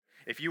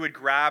If you would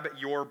grab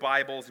your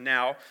Bibles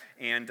now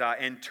and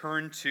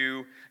turn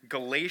to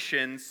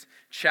Galatians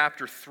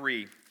chapter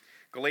 3.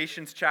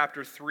 Galatians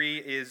chapter 3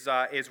 is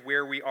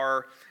where we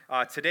are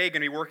today,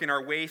 going to be working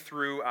our way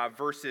through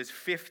verses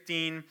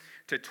 15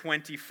 to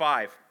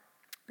 25.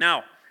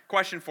 Now,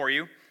 question for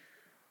you.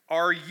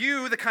 Are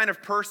you the kind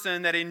of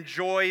person that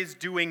enjoys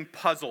doing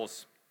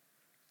puzzles?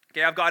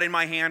 Okay, I've got in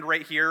my hand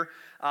right here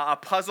a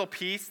puzzle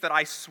piece that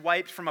I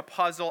swiped from a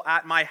puzzle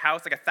at my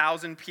house, like a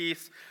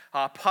 1,000-piece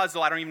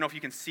puzzle. I don't even know if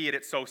you can see it,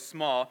 it's so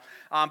small.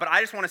 But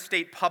I just want to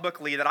state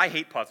publicly that I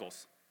hate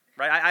puzzles.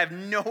 Right? I have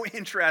no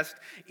interest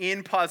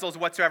in puzzles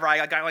whatsoever.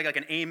 I got like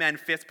an amen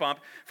fist pump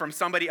from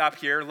somebody up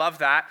here. Love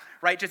that.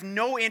 Right? Just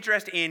no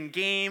interest in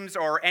games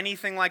or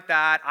anything like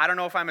that. I don't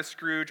know if I'm a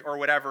Scrooge or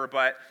whatever,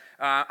 but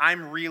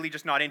I'm really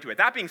just not into it.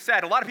 That being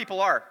said, a lot of people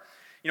are.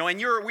 And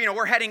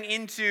we're heading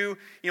into,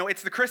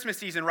 it's the Christmas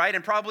season, right?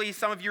 And probably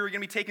some of you are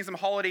going to be taking some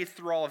holidays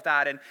through all of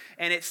that. And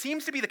it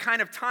seems to be the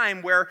kind of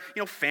time where,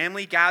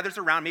 family gathers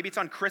around. Maybe it's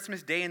on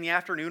Christmas Day in the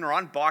afternoon or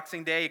on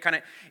Boxing Day, kind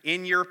of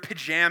in your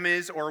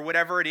pajamas or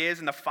whatever it is,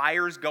 and the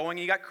fire's going,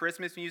 and you got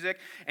Christmas music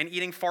and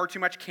eating far too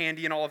much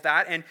candy and all of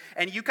that. And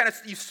you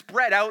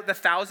spread out the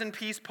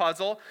 1,000-piece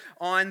puzzle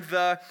on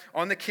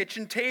the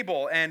kitchen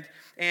table, and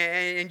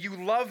you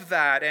love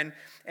that.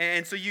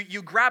 And so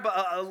you grab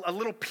a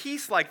little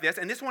piece like this,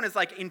 and this one is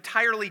like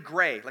entirely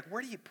gray. Like,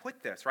 where do you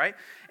put this, right?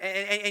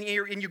 And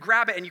you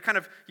grab it, and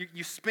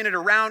you spin it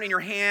around in your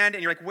hand,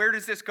 and you're like, where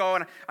does this go?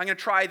 And I'm going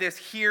to try this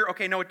here.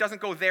 Okay, no, it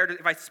doesn't go there.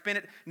 If I spin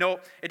it, no,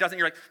 it doesn't.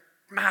 You're like,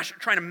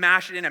 trying to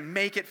mash it in and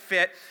make it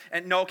fit.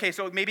 And no, okay,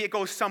 so maybe it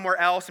goes somewhere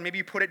else, and maybe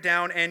you put it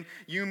down, and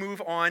you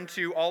move on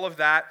to all of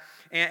that.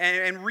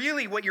 And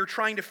really what you're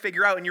trying to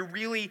figure out, and you're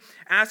really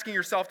asking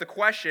yourself the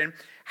question,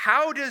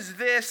 how does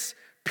this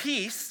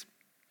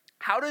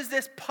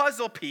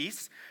puzzle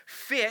piece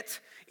fit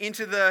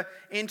into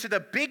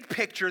the big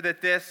picture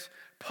that this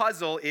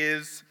puzzle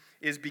is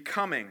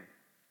becoming?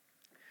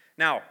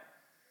 Now,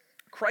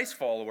 Christ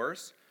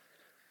followers,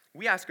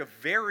 we ask a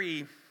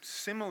very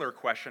similar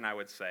question, I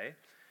would say,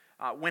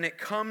 when it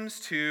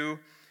comes to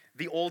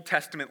the Old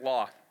Testament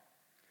law.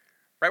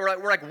 Right?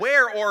 We're like,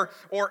 where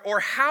or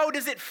how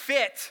does it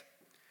fit?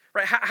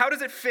 Right? How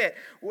does it fit?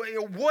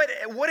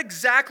 What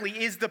exactly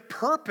is the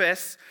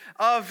purpose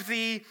of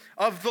the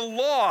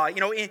law?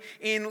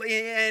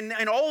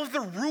 In all of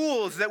the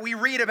rules that we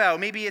read about.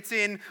 Maybe it's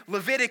in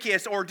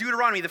Leviticus or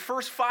Deuteronomy, the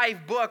first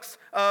 5 books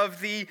of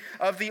the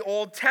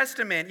Old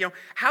Testament.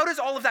 How does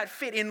all of that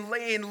fit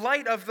in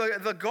light of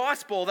the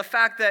gospel? The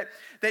fact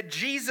that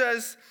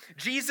Jesus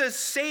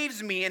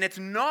saves me, and it's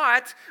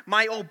not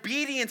my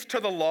obedience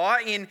to the law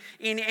in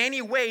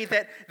any way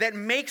that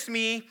makes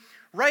me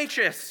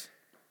righteous.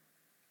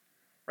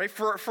 Right?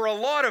 For a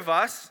lot of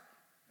us,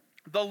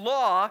 the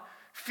law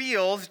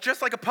feels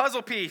just like a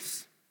puzzle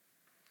piece.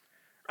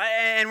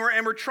 And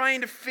we're trying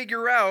to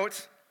figure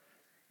out,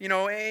 in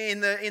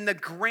the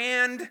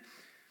grand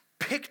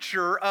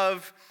picture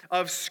of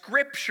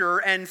Scripture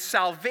and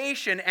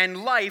salvation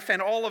and life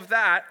and all of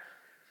that,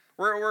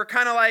 we're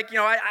kind of like,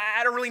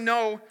 I don't really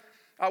know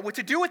what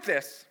to do with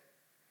this.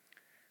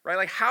 Right?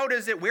 Like,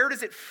 where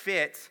does it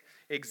fit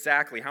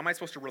exactly? How am I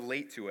supposed to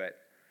relate to it?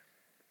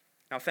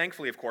 Now,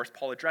 thankfully, of course,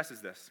 Paul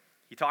addresses this.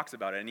 He talks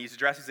about it, and he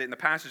addresses it in the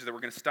passage that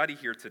we're going to study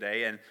here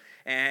today.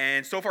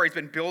 And so far, he's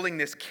been building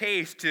this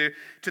case to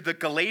the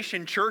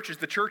Galatian churches,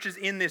 the churches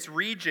in this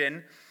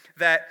region,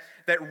 that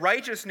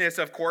righteousness,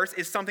 of course,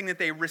 is something that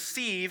they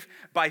receive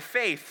by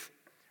faith.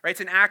 Right?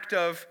 It's an act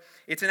of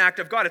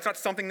God. It's not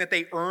something that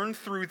they earn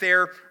through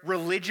their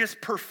religious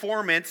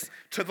performance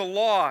to the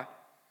law.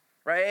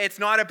 Right? It's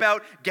not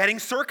about getting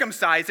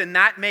circumcised and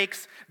that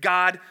makes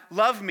God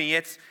love me.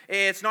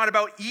 It's not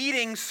about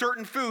eating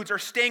certain foods or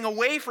staying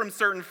away from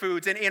certain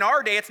foods. And in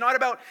our day, it's not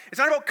about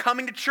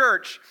coming to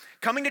church.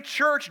 Coming to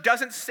church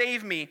doesn't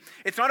save me.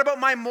 It's not about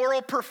my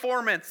moral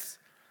performance.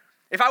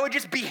 If I would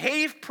just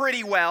behave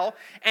pretty well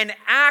and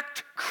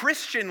act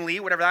Christianly,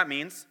 whatever that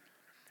means,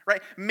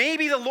 right?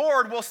 Maybe the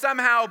Lord will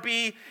somehow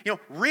be,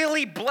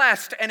 really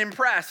blessed and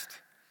impressed,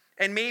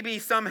 and maybe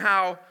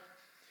somehow,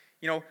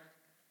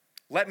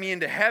 let me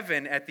into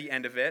heaven at the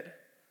end of it.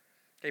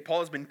 Okay, Paul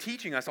has been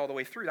teaching us all the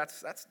way through.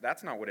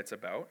 That's not what it's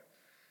about.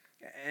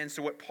 And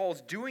so what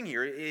Paul's doing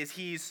here is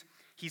he's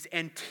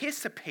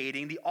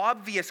anticipating the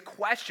obvious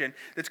question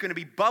that's going to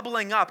be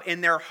bubbling up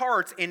in their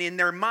hearts and in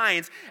their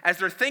minds as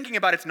they're thinking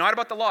about it. It's not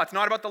about the law. It's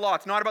not about the law.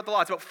 It's not about the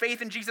law. It's about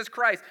faith in Jesus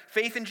Christ.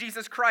 Faith in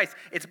Jesus Christ.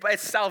 It's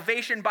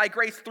salvation by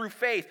grace through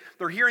faith.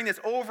 They're hearing this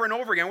over and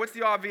over again. What's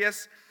the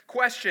obvious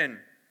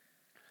question?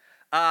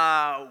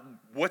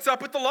 What's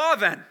up with the law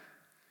then?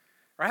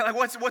 Right? Like,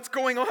 what's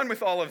going on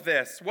with all of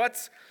this?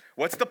 What's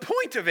the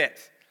point of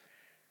it?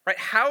 Right?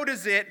 How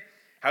does it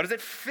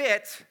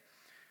fit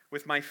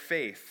with my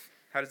faith?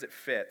 How does it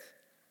fit?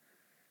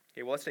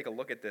 Okay, well, let's take a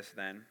look at this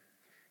then.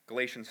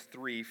 Galatians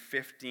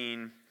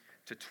 3:15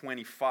 to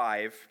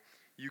 25.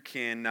 You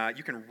can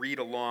read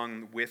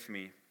along with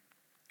me.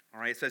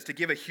 All right, it says, to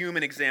give a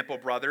human example,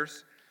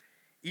 brothers,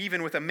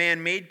 even with a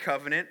man-made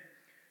covenant,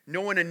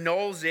 No one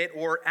annuls it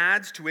or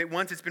adds to it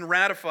once it's been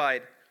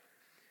ratified.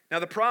 Now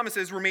the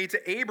promises were made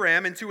to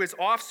Abraham and to his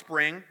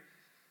offspring.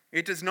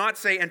 It does not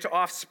say, and to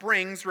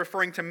offsprings,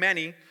 referring to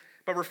many,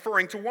 but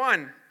referring to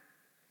one,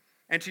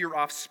 and to your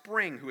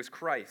offspring, who is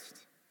Christ.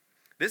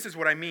 This is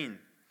what I mean.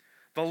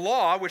 The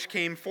law, which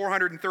came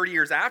 430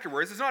 years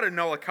afterwards, does not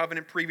annul a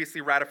covenant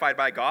previously ratified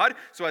by God,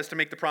 so as to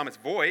make the promise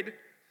void.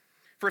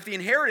 For if the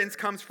inheritance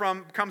comes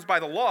by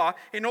the law,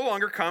 it no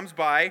longer comes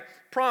by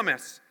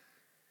promise.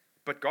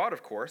 But God,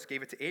 of course,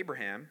 gave it to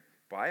Abraham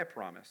by a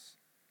promise.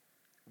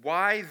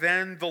 Why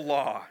then the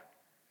law?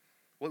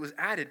 Well, it was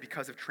added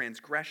because of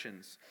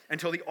transgressions,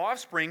 until the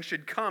offspring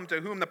should come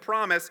to whom the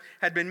promise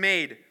had been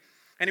made.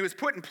 And it was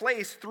put in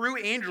place through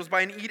angels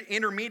by an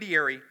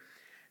intermediary.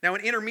 Now,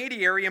 an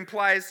intermediary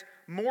implies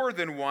more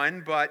than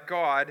one, but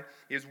God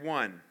is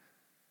one.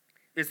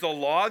 Is the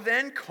law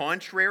then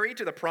contrary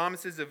to the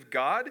promises of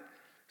God?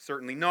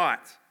 Certainly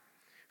not.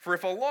 For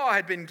if a law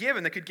had been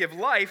given that could give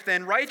life,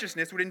 then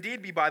righteousness would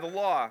indeed be by the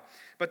law.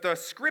 But the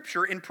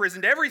Scripture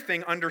imprisoned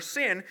everything under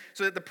sin,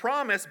 so that the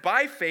promise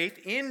by faith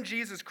in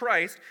Jesus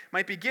Christ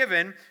might be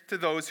given to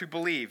those who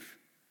believe.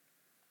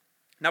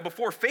 Now,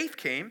 before faith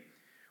came,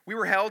 we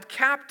were held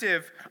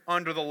captive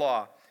under the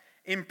law,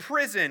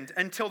 imprisoned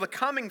until the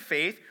coming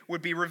faith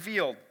would be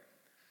revealed.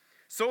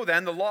 So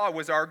then, the law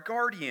was our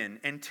guardian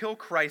until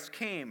Christ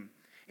came,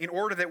 in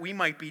order that we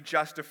might be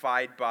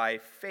justified by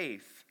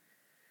faith.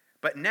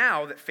 But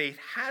now that faith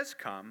has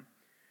come,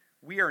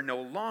 we are no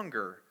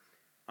longer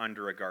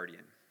under a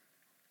guardian.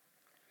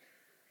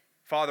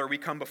 Father, we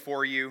come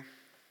before you.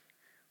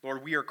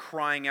 Lord, we are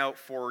crying out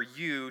for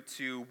you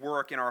to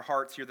work in our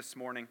hearts here this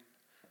morning.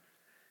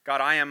 God,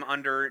 I am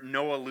under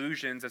no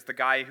illusions as the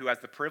guy who has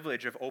the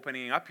privilege of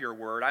opening up your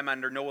word. I'm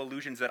under no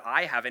illusions that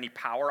I have any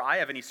power, I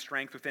have any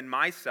strength within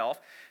myself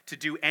to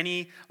do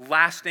any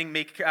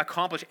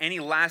accomplish any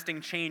lasting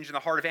change in the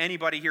heart of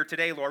anybody here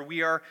today, Lord.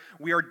 We are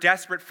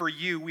desperate for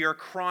you. We are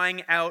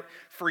crying out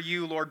for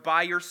you, Lord.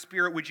 By your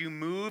Spirit, would you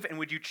move and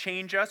would you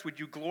change us? Would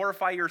you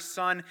glorify your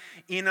Son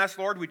in us,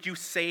 Lord? Would you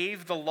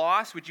save the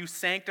lost? Would you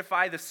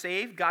sanctify the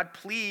saved? God,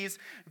 please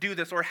do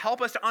this. Lord,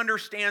 help us to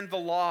understand the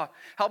law.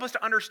 Help us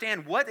to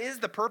understand what is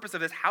the purpose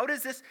of this. How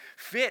does this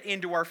fit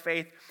into our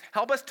faith?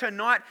 Help us to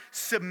not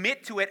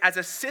submit to it as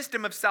a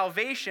system of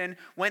salvation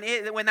when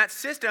that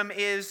system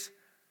it's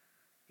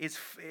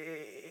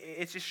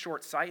just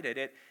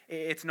short-sighted.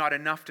 It's not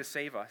enough to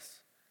save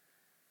us.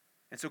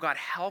 And so, God,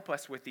 help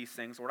us with these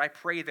things. Lord, I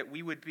pray that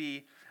we would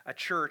be a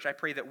church. I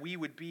pray that we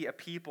would be a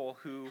people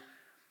who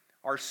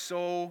are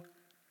so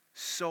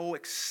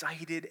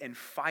excited and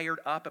fired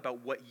up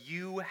about what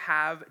you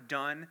have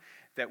done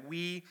that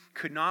we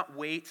could not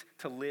wait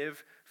to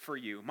live for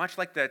you. Much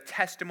like the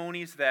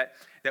testimonies that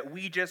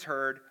we just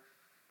heard,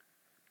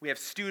 we have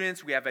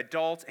students, we have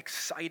adults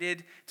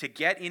excited to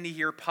get into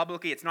here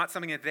publicly. It's not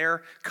something that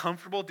they're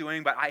comfortable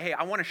doing, but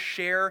I want to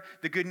share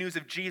the good news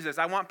of Jesus.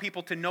 I want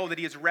people to know that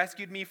he has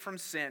rescued me from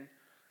sin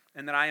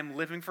and that I am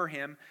living for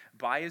him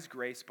by his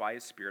grace, by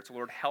his Spirit. So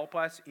Lord, help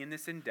us in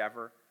this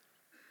endeavor.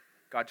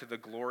 God, to the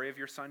glory of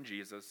your Son,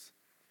 Jesus,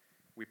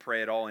 we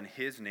pray it all in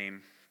his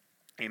name.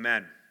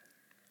 Amen.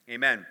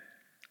 Amen.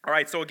 All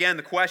right, so again,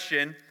 the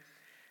question,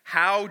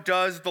 how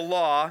does the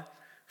law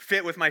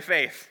fit with my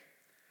faith?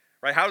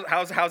 Right?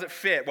 How's it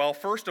fit? Well,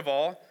 first of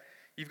all,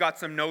 you've got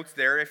some notes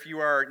there. If you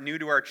are new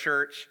to our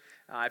church,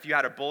 if you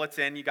had a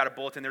bulletin, you got a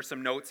bulletin, there's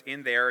some notes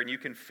in there, and you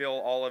can fill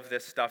all of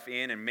this stuff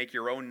in and make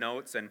your own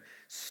notes and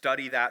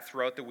study that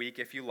throughout the week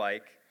if you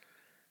like.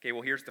 Okay,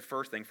 well, here's the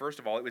first thing. First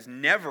of all, it was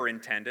never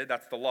intended,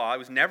 that's the law, it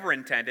was never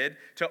intended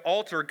to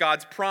alter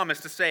God's promise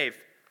to save.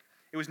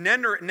 It was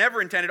never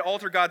intended to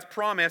alter God's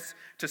promise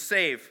to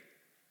save.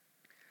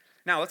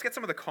 Now, let's get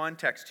some of the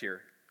context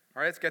here.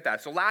 All right, let's get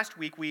that. So last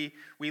week we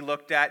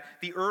looked at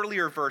the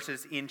earlier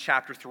verses in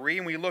chapter 3,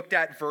 and we looked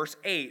at verse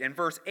 8. And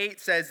verse 8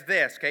 says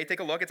this, okay,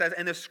 take a look. It says,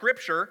 "And the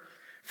Scripture,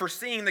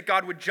 foreseeing that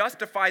God would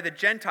justify the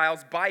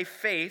Gentiles by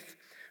faith,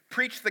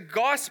 preached the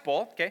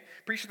gospel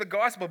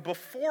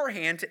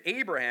beforehand to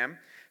Abraham,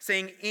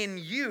 saying, 'In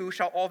you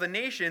shall all the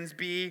nations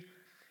be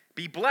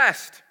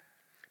blessed.'"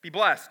 Be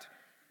blessed.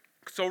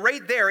 So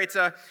right there, it's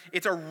a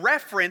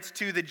reference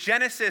to the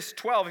Genesis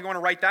 12, if you want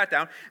to write that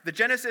down, the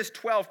Genesis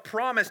 12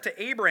 promise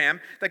to Abraham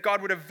that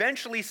God would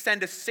eventually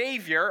send a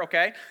Savior,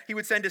 okay? He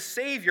would send a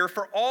Savior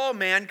for all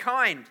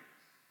mankind.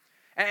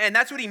 And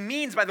that's what he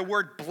means by the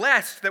word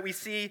blessed that we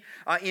see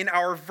in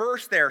our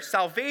verse there.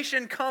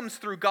 Salvation comes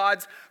through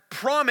God's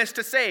promise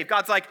to save.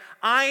 God's like,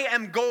 I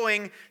am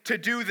going to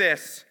do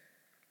this.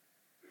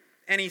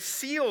 And he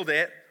sealed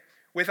it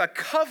with a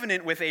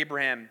covenant with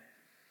Abraham.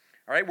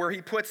 All right, where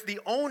he puts the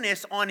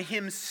onus on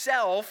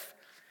himself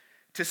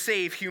to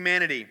save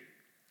humanity.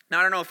 Now,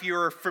 I don't know if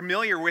you're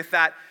familiar with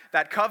that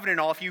covenant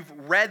at all, if you've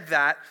read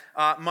that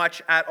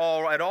much at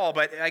all.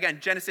 But again,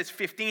 Genesis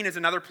 15 is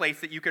another place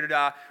that you could,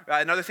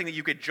 another thing that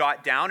you could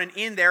jot down. And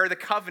in there, the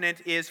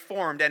covenant is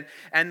formed.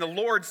 And the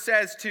Lord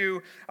says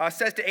to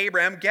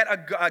Abraham, get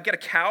a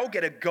cow,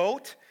 get a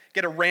goat,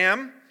 get a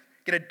ram,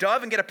 get a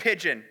dove, and get a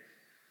pigeon.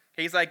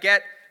 Okay, he's like,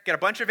 get a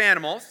bunch of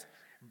animals.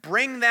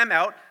 bring them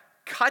out,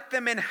 cut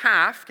them in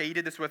half. Okay, he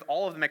did this with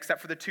all of them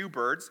except for the two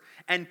birds,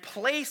 and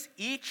place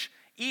each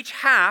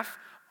half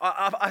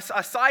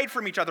aside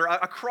from each other,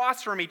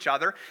 across from each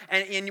other.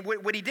 And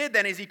what he did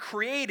then is he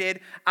created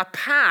a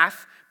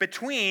path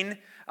between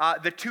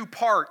the two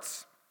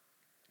parts.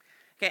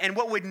 Okay, and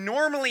what would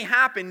normally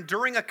happen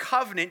during a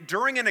covenant,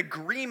 during an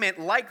agreement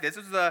like this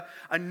is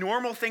a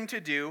normal thing to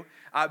do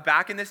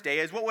back in this day,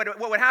 is what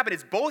would happen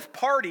is both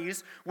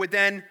parties would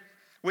then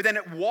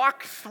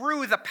walk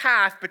through the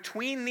path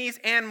between these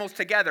animals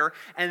together,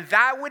 and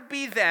that would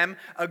be them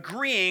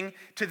agreeing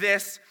to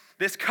this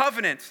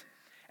covenant.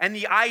 And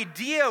the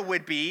idea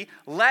would be,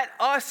 let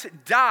us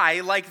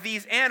die like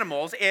these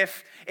animals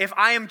if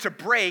I am to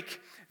break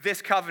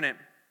this covenant.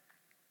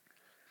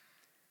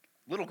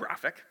 Little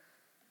graphic,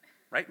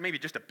 right? Maybe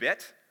just a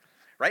bit,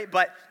 right?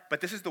 But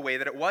this is the way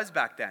that it was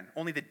back then.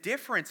 Only the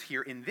difference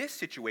here in this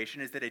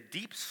situation is that a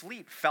deep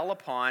sleep fell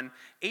upon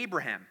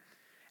Abraham.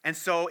 And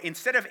so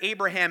instead of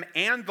Abraham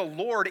and the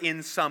Lord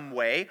in some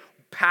way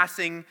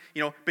passing,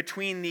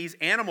 between these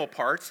animal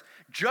parts,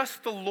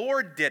 just the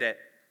Lord did it.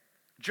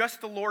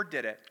 Just the Lord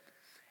did it.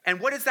 And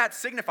what does that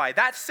signify?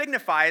 That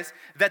signifies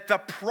that the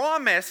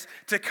promise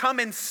to come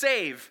and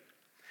save,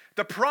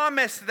 the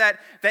promise that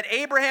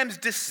Abraham's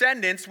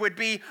descendants would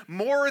be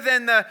more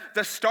than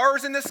the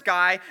stars in the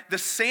sky, the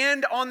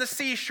sand on the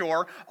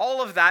seashore,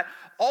 all of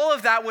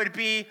that would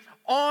be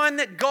on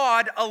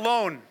God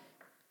alone.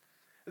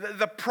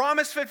 The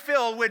promise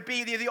fulfilled would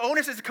be, the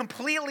onus is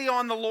completely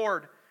on the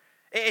Lord.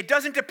 It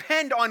doesn't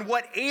depend on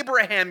what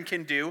Abraham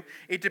can do.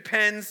 It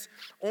depends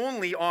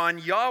only on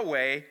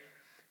Yahweh,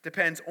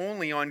 depends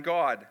only on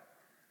God.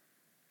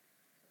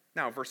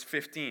 Now, verse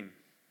 15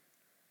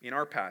 in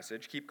our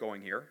passage, keep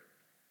going here.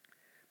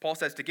 Paul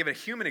says, to give a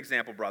human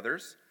example,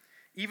 brothers,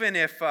 even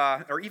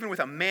with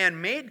a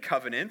man-made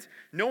covenant,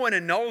 no one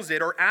annuls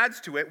it or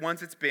adds to it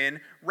once it's been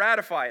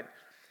ratified.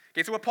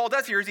 Okay, so what Paul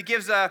does here is he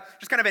gives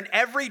just kind of an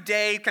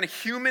everyday kind of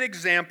human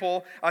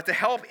example to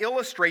help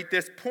illustrate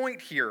this point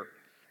here.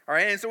 All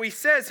right, and so he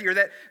says here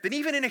that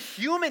even in a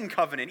human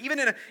covenant, even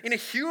in a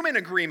human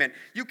agreement,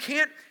 you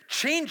can't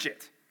change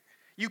it.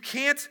 You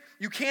can't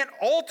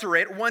alter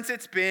it once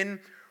it's been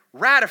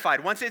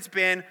ratified, once it's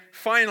been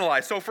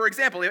finalized. So for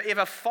example, if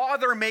a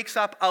father makes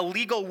up a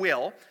legal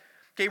will,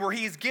 okay, where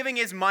he's giving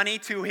his money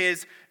to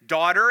his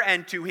daughter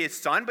and to his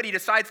son, but he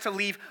decides to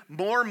leave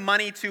more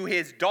money to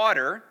his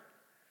daughter,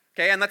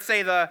 okay, and let's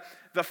say the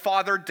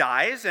father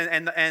dies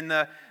and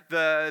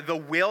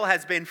the will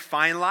has been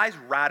finalized,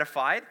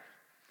 ratified.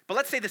 But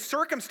let's say the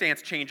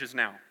circumstance changes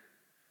now.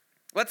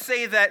 Let's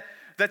say that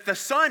the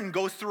son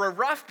goes through a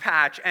rough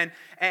patch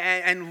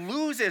and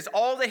loses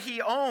all that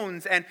he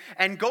owns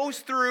and goes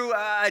through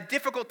a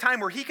difficult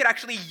time where he could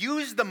actually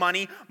use the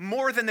money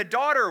more than the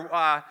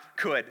daughter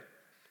could.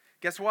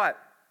 Guess what?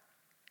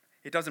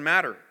 It doesn't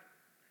matter,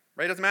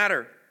 right? It doesn't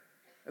matter.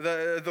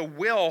 The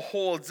will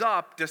holds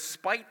up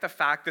despite the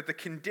fact that the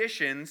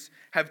conditions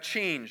have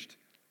changed.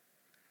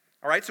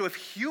 All right, so if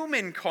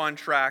human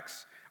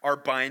contracts are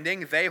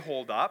binding, they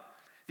hold up.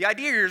 The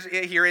idea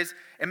here is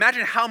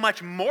imagine how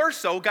much more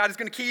so God is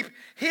going to keep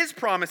his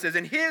promises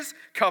and his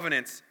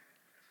covenants.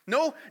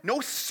 No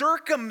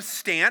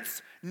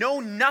circumstance,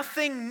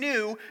 nothing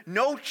new,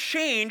 no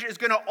change is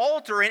going to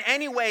alter in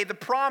any way the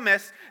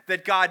promise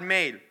that God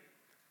made.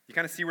 You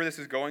kind of see where this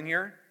is going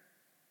here?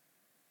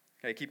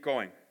 Okay, keep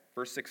going.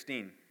 Verse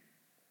 16. It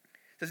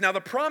says, now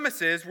the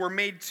promises were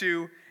made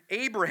to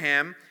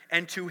Abraham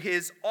and to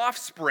his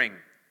offspring.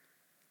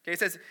 Okay, it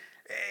says,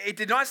 it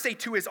did not say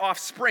to his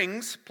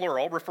offsprings,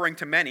 plural, referring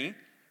to many,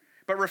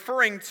 but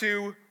referring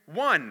to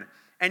one,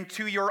 and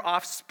to your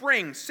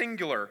offspring,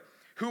 singular,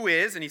 who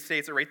is, and he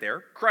states it right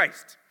there,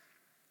 Christ.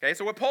 Okay,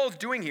 so what Paul's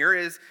doing here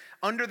is,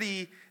 under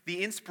the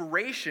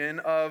inspiration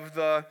of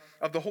the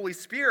Holy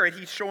Spirit,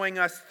 he's showing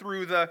us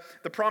through the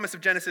promise of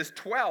Genesis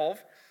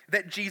 12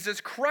 that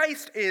Jesus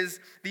Christ is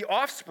the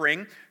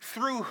offspring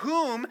through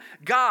whom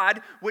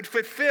God would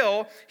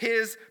fulfill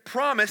his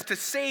promise to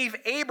save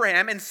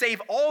Abraham and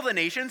save all the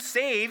nations,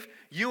 save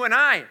you and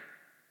I.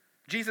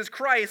 Jesus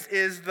Christ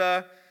is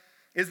the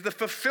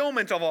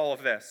fulfillment of all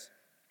of this.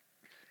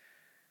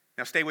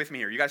 Now stay with me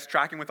here. You guys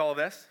tracking with all of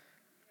this?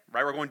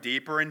 Right, we're going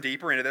deeper and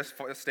deeper into this.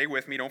 Stay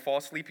with me. Don't fall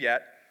asleep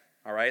yet.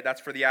 All right,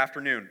 that's for the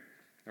afternoon.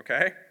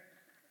 Okay?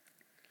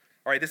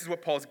 All right, this is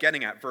what Paul's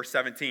getting at, verse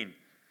 17.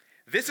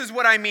 This is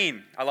what I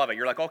mean. I love it.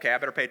 You're like, okay, I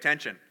better pay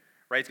attention.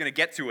 Right? He's going to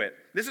get to it.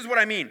 This is what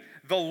I mean.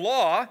 The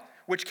law,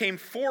 which came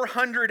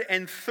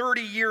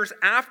 430 years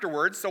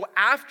afterwards, so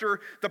after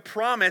the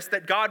promise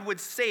that God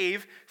would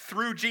save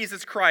through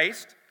Jesus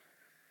Christ,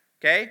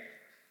 okay?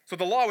 So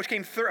the law, which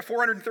came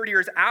 430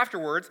 years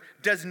afterwards,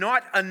 does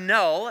not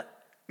annul,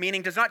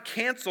 meaning does not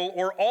cancel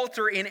or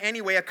alter in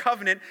any way a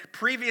covenant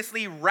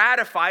previously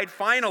ratified,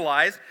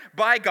 finalized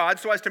by God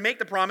so as to make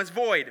the promise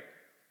void.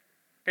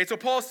 Okay, so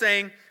Paul's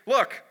saying,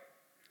 look,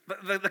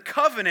 the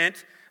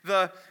covenant,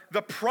 the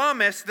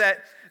promise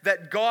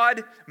that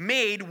God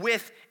made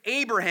with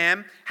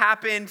Abraham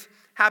happened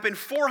happened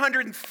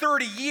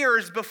 430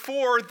 years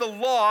before the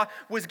law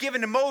was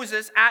given to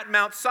Moses at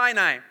Mount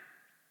Sinai.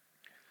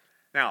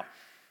 Now,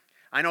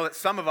 I know that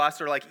some of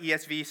us are like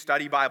ESV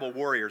study Bible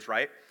warriors,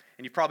 right?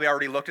 And you've probably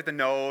already looked at the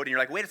note and you're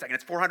like, wait a second,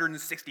 it's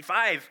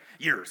 465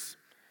 years,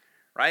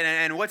 right?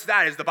 And what's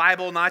that? Is the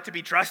Bible not to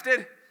be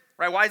trusted?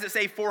 Right? Why does it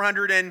say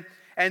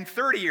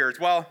 430 years?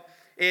 Well,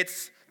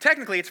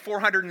 technically it's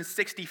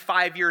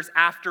 465 years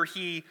after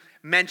he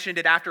mentioned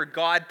it, after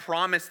God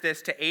promised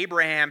this to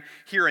Abraham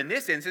here in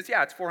this instance.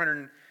 Yeah, it's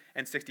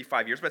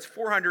 465 years, but it's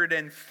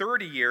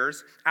 430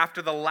 years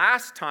after the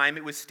last time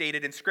it was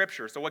stated in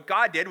Scripture. So what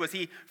God did was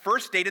he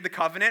first stated the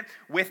covenant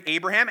with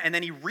Abraham, and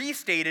then he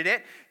restated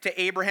it to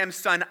Abraham's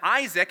son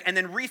Isaac, and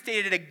then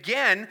restated it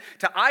again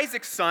to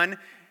Isaac's son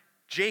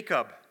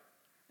Jacob.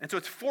 And so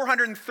it's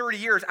 430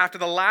 years after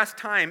the last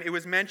time it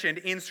was mentioned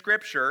in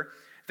Scripture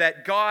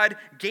that God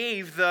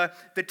gave the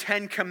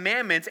Ten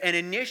Commandments and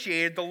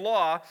initiated the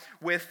law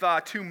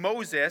to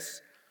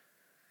Moses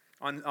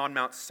on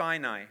Mount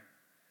Sinai.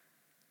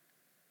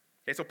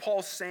 Okay, so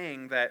Paul's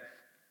saying that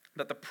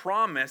the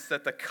promise,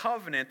 that the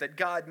covenant that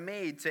God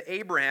made to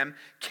Abraham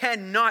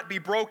cannot be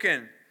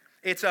broken.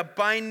 It's a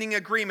binding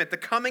agreement. The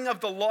coming of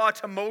the law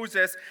to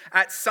Moses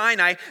at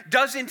Sinai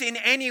doesn't in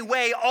any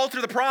way alter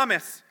the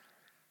promise.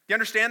 You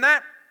understand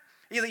that?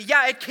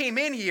 Yeah, it came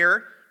in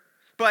here,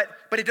 but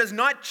it does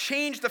not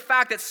change the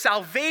fact that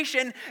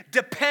salvation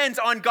depends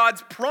on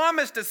God's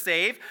promise to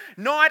save,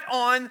 not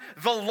on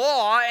the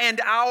law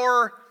and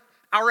our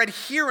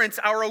adherence,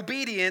 our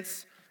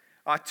obedience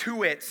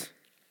to it.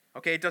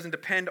 Okay, it doesn't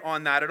depend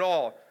on that at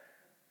all.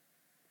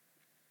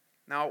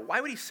 Now, why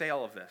would he say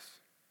all of this?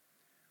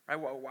 Right?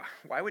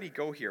 Why would he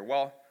go here?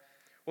 Well,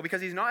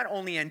 because he's not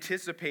only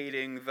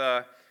anticipating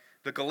the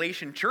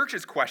Galatian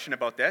church's question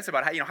about this,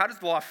 about how does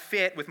the law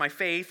fit with my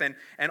faith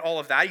and all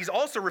of that. He's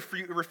also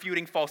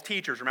refuting false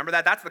teachers. Remember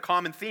that? That's the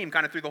common theme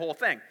kind of through the whole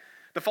thing.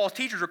 The false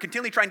teachers were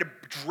continually trying to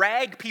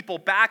drag people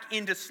back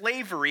into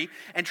slavery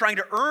and trying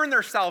to earn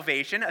their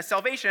salvation, a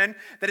salvation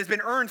that has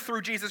been earned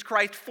through Jesus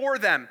Christ for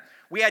them.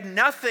 We had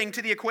nothing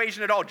to the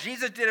equation at all.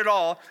 Jesus did it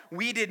all.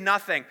 We did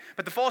nothing.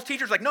 But the false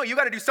teachers are like, no, you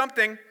got to do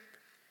something.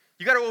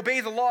 You got to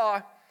obey the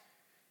law.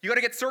 You got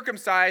to get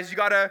circumcised. You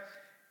got to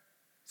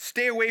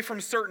stay away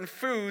from certain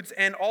foods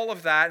and all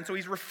of that. And so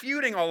he's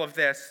refuting all of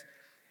this.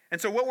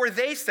 And so what were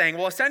they saying?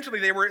 Well,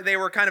 essentially they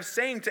were kind of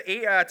saying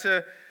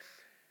to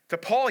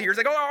Paul here, he's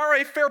like, oh, all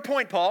right, fair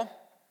point, Paul.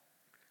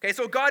 Okay,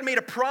 so God made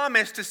a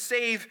promise to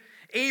save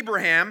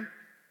Abraham,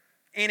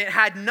 and it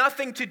had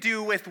nothing to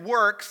do with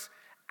works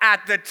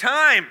at the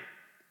time.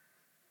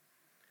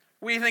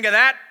 What do you think of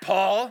that,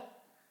 Paul?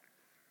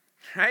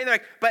 Right?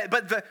 Like,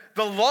 but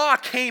the law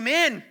came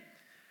in,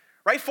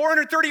 right?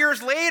 430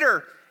 years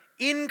later,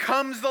 in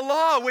comes the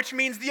law, which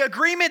means the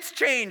agreement's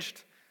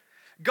changed.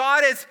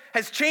 God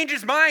has changed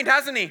his mind,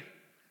 hasn't he?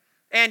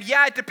 And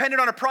yeah, it depended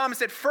on a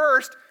promise at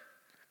first,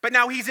 but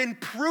now he's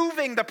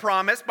improving the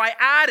promise by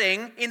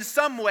adding, in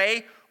some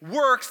way,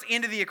 works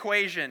into the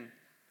equation.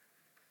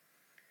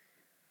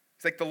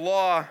 It's like the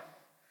law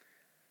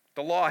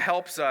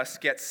helps us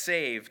get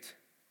saved.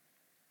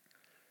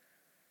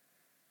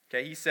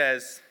 Okay, he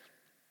says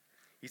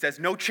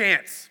no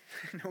chance.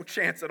 No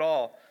chance at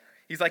all.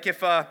 He's like,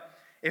 if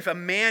a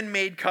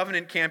man-made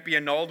covenant can't be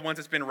annulled once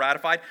it's been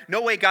ratified,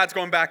 no way God's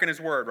going back on his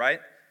word,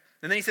 right?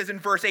 And then he says in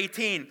verse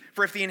 18,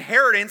 for if the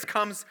inheritance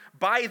comes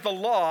by the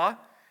law,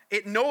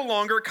 it no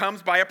longer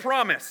comes by a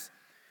promise.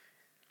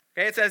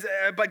 Okay, it says,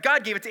 but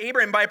God gave it to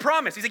Abraham by a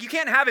promise. He's like, you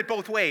can't have it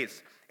both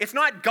ways. It's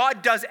not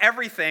God does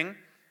everything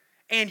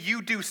and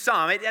you do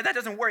some. That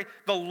doesn't work.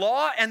 The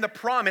law and the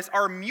promise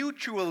are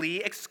mutually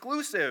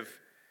exclusive.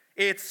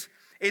 It's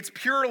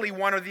purely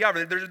one or the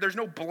other. There's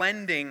no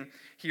blending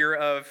here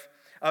of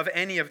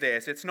any of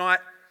this. It's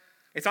not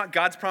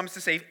God's promise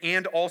to save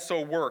and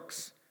also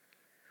works.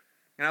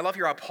 And I love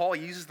here how Paul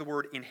uses the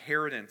word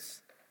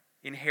inheritance.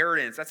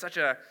 Inheritance. That's such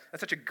a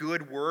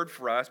good word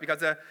for us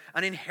because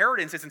an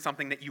inheritance isn't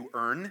something that you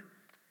earn.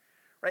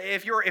 Right?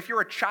 If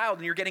you're a child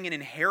and you're getting an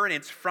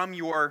inheritance from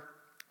your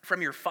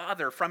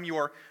father, from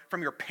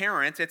your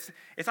parents, it's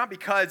not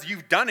because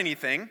you've done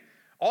anything.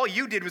 All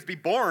you did was be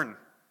born.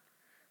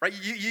 Right?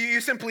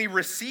 You simply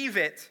receive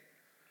it.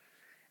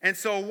 And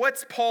so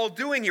what's Paul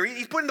doing here?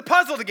 He's putting the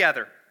puzzle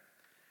together.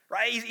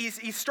 Right?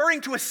 He's starting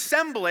to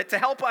assemble it to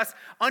help us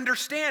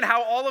understand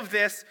how all of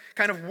this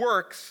kind of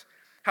works,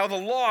 how the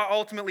law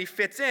ultimately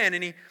fits in.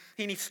 And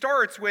he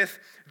starts with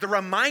the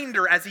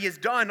reminder, as he has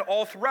done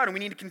all throughout, and we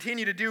need to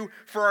continue to do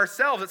for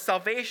ourselves, that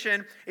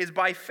salvation is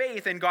by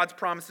faith in God's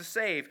promise to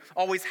save.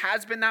 Always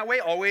has been that way,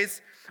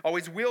 always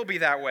will be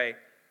that way.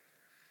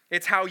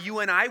 It's how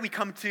you and I, we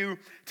come to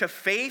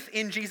faith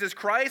in Jesus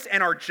Christ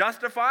and are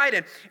justified,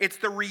 and it's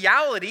the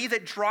reality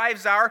that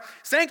drives our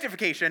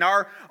sanctification,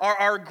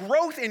 our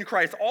growth in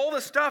Christ, all the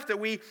stuff that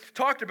we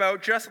talked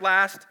about just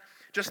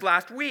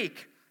last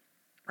week.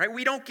 Right?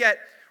 We don't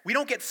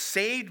get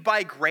saved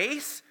by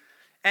grace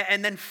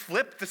and then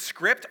flip the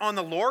script on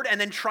the Lord and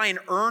then try and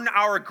earn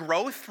our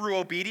growth through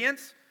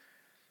obedience.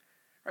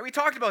 Right? We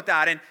talked about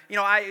that, and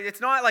it's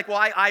not like,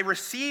 well, I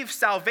received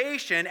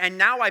salvation, and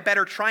now I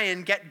better try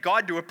and get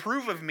God to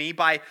approve of me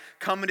by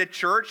coming to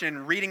church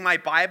and reading my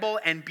Bible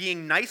and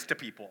being nice to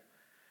people.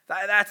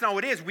 That's not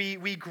what it is.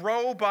 We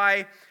grow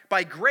by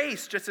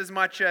grace just as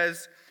much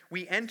as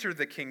we enter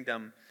the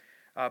kingdom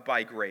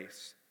by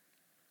grace.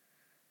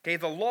 Okay,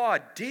 the law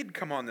did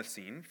come on the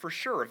scene, for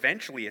sure.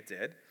 Eventually it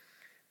did.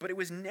 But it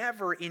was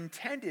never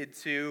intended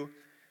to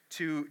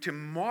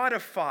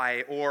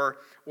modify or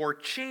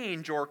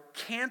change or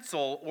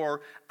cancel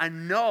or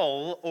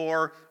annul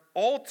or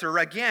alter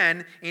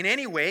again in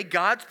any way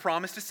God's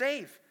promise to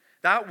save.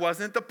 That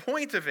wasn't the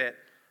point of it.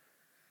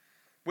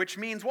 Which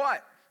means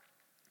what?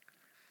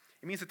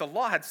 It means that the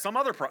law had some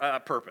other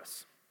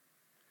purpose.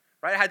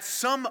 Right? It had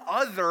some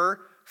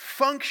other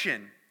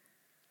function,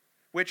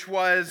 which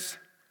was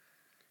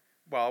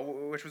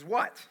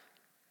what?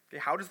 Okay,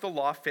 how does the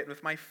law fit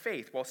with my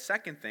faith? Well,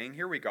 second thing,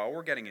 here we go,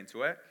 we're getting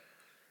into it.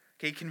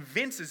 Okay, it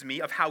convinces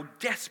me of how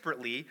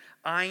desperately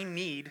I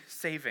need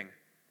saving.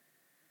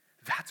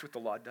 That's what the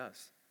law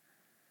does.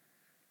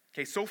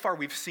 Okay, so far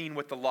we've seen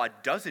what the law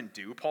doesn't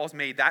do. Paul's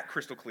made that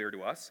crystal clear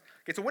to us.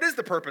 Okay, so what is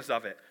the purpose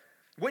of it?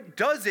 What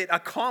does it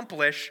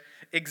accomplish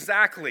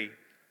exactly?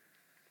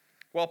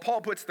 Well,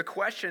 Paul puts the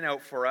question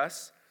out for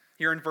us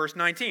here in verse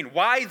 19.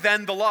 Why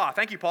then the law?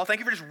 Thank you, Paul. Thank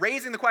you for just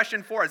raising the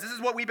question for us. This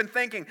is what we've been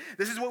thinking.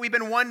 This is what we've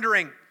been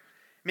wondering.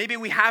 Maybe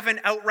we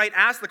haven't outright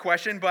asked the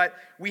question, but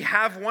we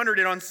have wondered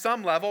it on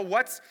some level.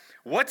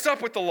 What's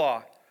up with the law?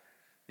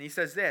 And he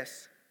says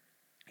this.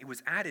 It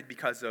was added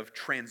because of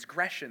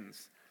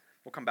transgressions.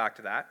 We'll come back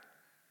to that.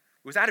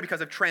 It was added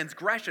because of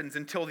transgressions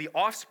until the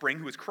offspring,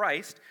 who is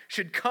Christ,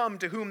 should come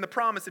to whom the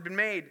promise had been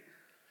made.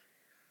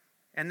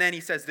 And then he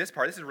says this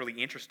part. This is really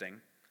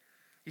interesting.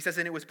 He says,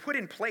 and it was put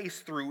in place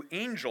through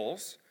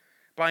angels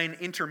by an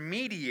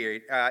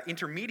intermediary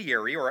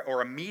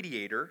or a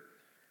mediator.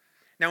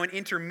 Now, an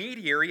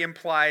intermediary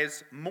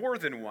implies more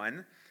than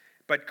one,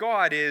 but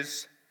God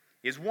is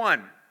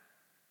one.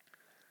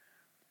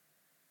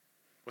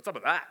 What's up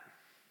with that?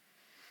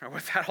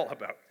 What's that all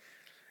about?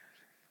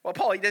 Well,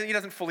 Paul, he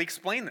doesn't fully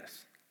explain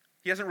this.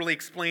 He doesn't really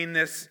explain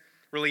this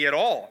really at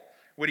all,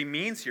 what he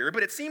means here.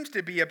 But it seems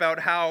to be about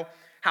how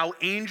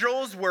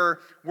angels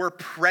were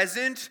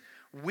present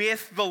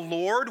with the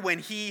Lord when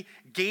he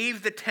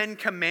gave the 10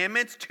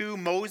 commandments to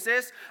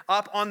Moses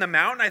up on the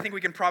mountain. I think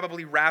we can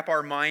probably wrap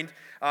our mind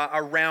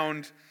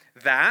around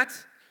that.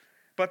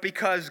 But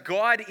because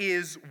God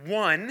is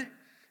one,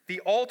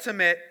 the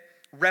ultimate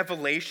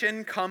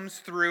revelation comes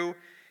through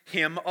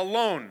him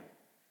alone.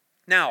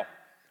 Now,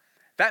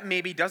 that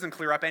maybe doesn't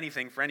clear up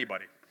anything for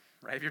anybody,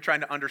 right? If you're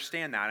trying to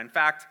understand that. In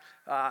fact,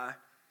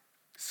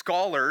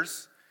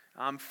 scholars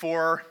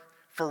for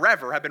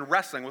forever have been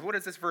wrestling with what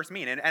does this verse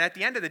mean? And at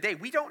the end of the day,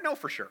 we don't know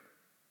for sure,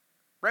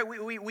 right?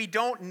 We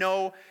don't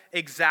know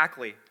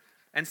exactly.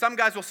 And some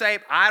guys will say,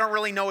 I don't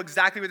really know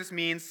exactly what this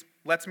means.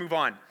 Let's move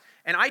on.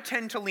 And I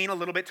tend to lean a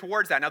little bit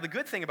towards that. Now, the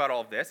good thing about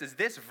all of this is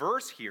this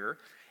verse here,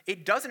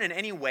 it doesn't in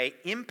any way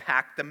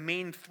impact the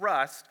main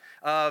thrust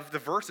of the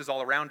verses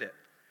all around it,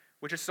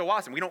 which is so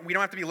awesome. We don't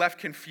have to be left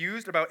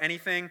confused about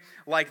anything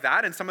like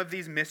that. And some of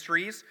these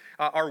mysteries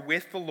are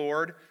with the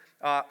Lord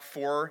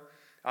for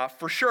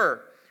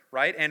sure,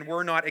 right? And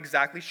we're not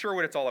exactly sure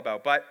what it's all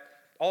about. But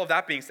all of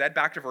that being said,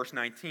 back to verse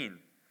 19,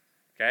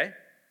 okay?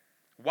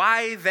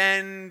 Why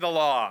then the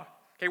law?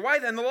 Okay, why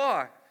then the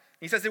law?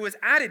 He says it was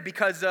added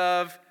because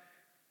of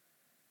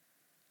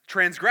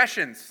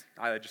transgressions.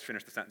 I just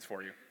finished the sentence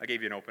for you. I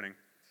gave you an opening.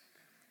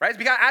 Right?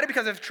 It's added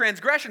because of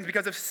transgressions,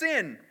 because of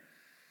sin.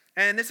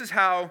 And this is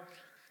how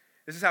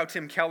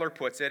Tim Keller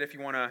puts it, if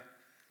you want to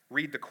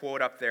read the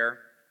quote up there.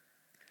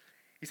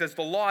 He says,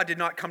 the law did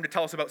not come to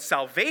tell us about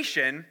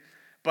salvation,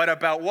 but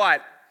about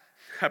what?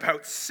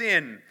 About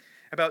sin.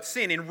 About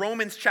sin. In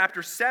Romans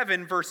chapter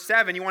 7, verse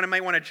 7, you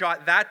might want to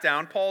jot that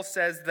down. Paul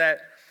says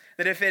that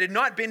if it had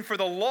not been for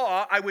the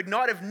law, I would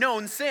not have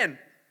known sin.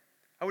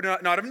 I would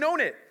not have known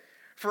it.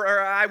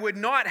 For I would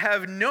not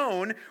have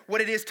known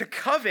what it is to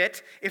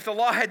covet if the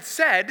law had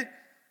said,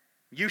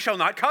 you shall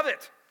not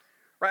covet.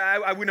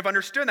 Right? I wouldn't have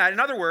understood that. In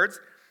other words,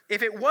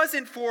 if it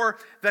wasn't for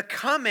the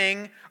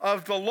coming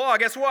of the law,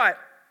 guess what?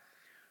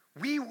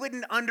 We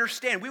wouldn't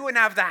understand. We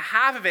wouldn't have the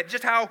half of it,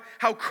 just how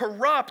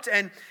corrupt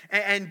and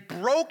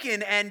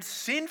broken and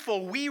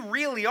sinful we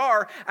really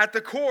are at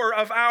the core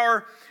of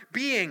our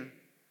being.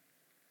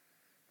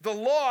 The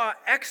law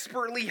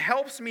expertly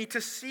helps me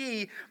to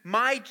see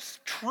my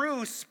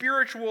true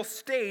spiritual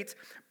state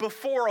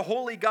before a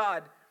holy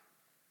God.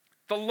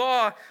 The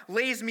law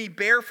lays me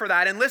bare for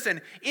that. And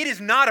listen, it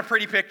is not a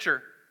pretty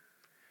picture.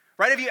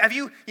 Right? Have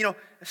you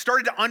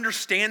started to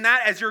understand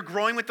that as you're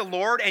growing with the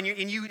Lord and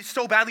you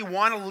so badly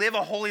want to live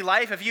a holy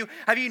life? Have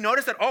you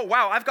noticed that, oh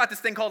wow, I've got this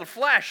thing called a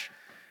flesh.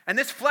 And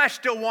this flesh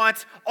still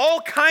wants all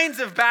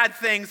kinds of bad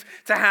things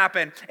to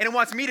happen. And it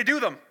wants me to do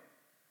them.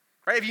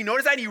 Right? Have you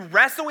noticed that? And you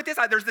wrestle with this?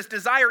 There's this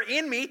desire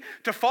in me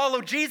to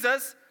follow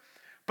Jesus.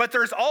 But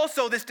there's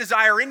also this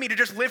desire in me to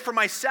just live for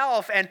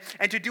myself and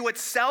to do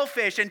what's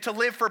selfish and to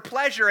live for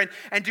pleasure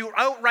and do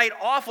outright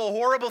awful,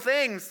 horrible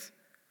things.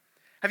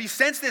 Have you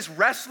sensed this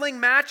wrestling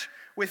match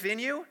within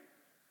you?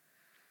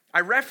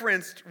 I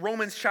referenced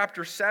Romans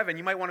chapter 7.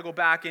 You might want to go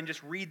back and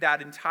just read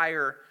that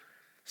entire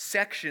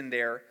section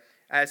there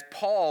as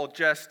Paul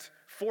just,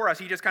 for us,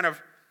 he just kind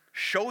of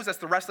shows us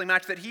the wrestling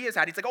match that he has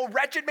had. He's like, oh,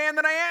 wretched man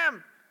that I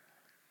am.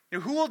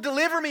 Who will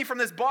deliver me from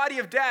this body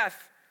of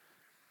death?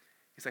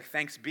 He's like,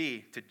 thanks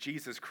be to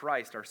Jesus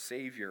Christ, our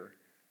Savior.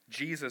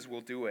 Jesus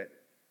will do it.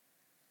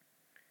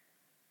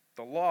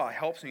 The law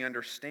helps me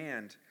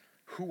understand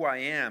who I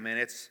am, and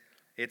it's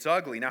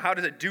ugly. Now, how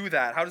does it do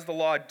that? How does the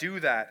law do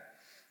that?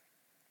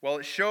 Well,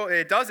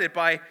 it does it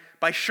by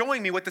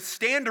showing me what the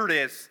standard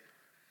is.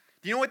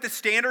 Do you know what the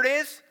standard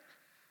is?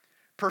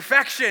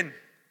 Perfection.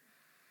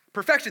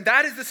 Perfection.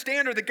 That is the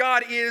standard that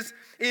God is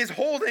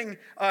holding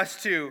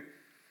us to.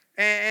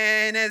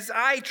 And as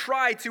I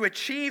try to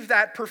achieve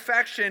that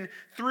perfection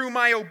through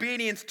my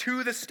obedience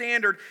to the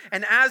standard,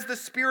 and as the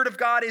Spirit of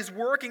God is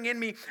working in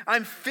me,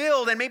 I'm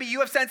filled, and maybe you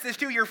have sensed this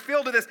too, you're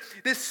filled with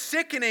this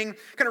sickening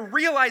kind of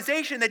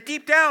realization that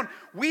deep down,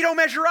 we don't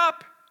measure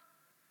up.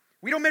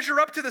 We don't measure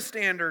up to the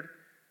standard.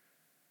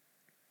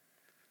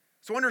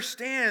 So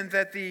understand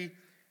that the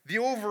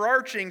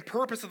overarching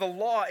purpose of the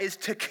law is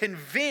to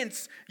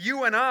convince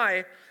you and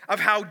I of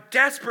how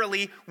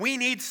desperately we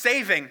need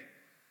saving.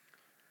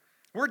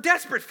 We're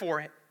desperate for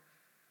it.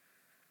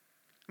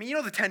 I mean, you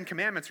know the 10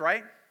 Commandments,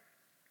 right?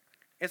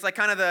 It's like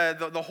kind of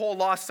the whole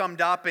law summed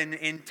up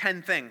in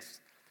 10 things.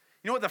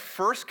 You know what the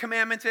first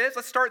commandment is?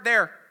 Let's start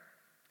there.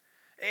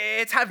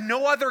 It's have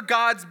no other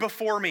gods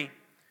before me.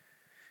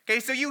 Okay,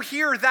 so you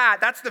hear that.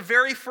 That's the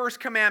very first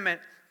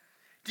commandment.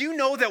 Do you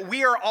know that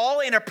we are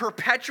all in a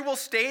perpetual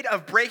state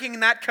of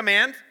breaking that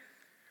command?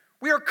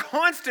 We are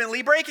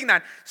constantly breaking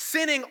that,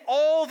 sinning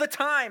all the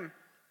time.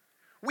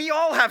 We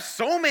all have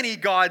so many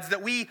gods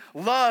that we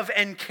love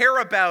and care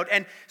about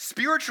and,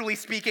 spiritually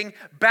speaking,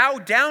 bow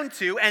down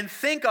to and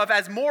think of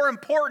as more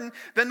important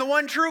than the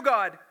one true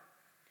God.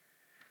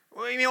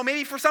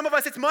 Maybe for some of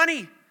us it's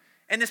money.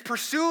 And this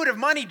pursuit of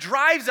money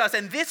drives us,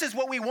 and this is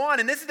what we want,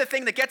 and this is the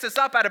thing that gets us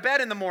up out of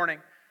bed in the morning.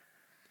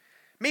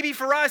 Maybe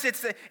for us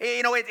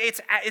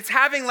it's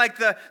having like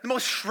the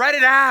most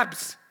shredded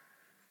abs.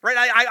 Right?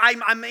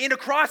 I'm into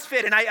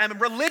CrossFit, and I'm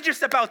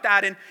religious about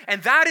that,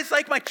 and that is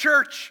like my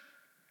church.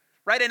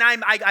 Right? And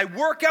I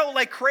work out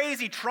like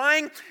crazy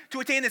trying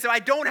to attain this. If I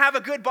don't have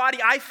a good body,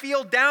 I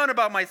feel down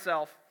about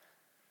myself.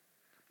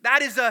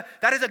 That is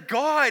a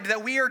God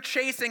that we are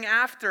chasing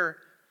after.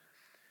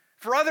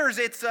 For others,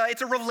 it's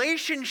a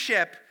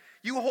relationship.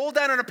 You hold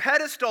that on a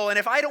pedestal, and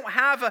if I don't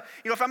have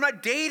if I'm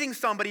not dating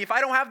somebody, if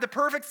I don't have the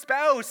perfect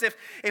spouse,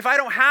 if I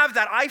don't have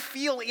that, I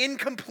feel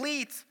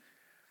incomplete.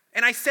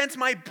 And I sense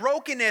my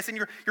brokenness, and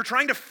you're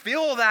trying to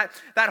fill that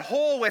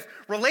hole with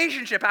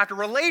relationship after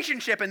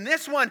relationship, and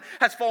this one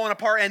has fallen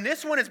apart, and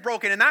this one is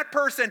broken, and that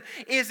person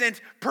isn't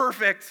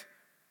perfect.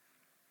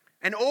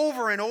 And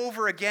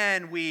over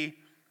again, we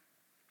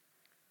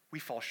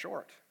fall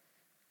short.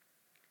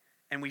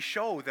 And we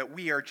show that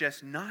we are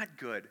just not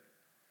good.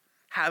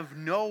 Have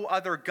no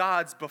other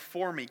gods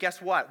before me. Guess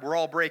what? We're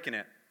all breaking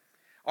it.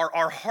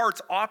 Our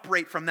hearts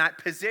operate from that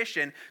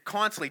position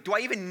constantly. Do I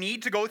even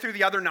need to go through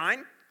the other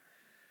 9?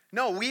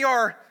 No, we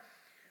are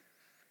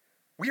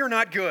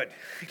not good.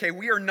 Okay,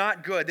 we are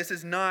not good. This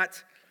is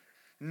not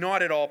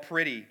at all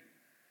pretty.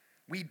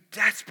 We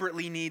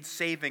desperately need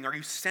saving. Are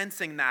you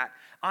sensing that?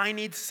 I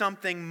need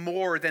something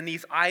more than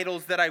these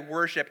idols that I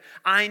worship.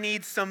 I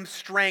need some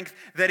strength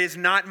that is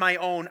not my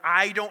own.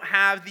 I don't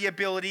have the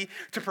ability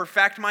to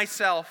perfect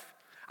myself.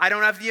 I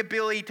don't have the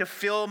ability to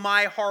fill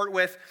my heart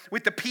with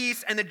the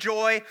peace and the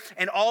joy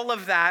and all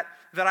of that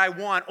I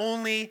want.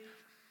 Only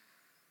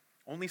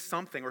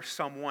something or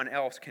someone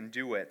else can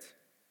do it.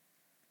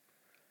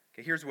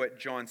 Okay, here's what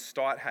John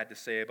Stott had to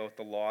say about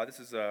the law. This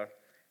is a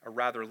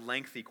rather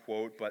lengthy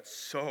quote, but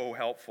so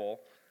helpful.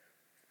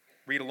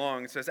 Read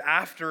along. It says,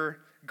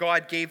 after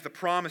God gave the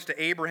promise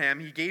to Abraham,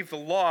 he gave the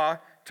law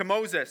to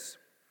Moses.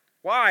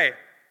 Why?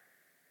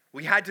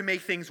 Well, he had to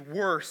make things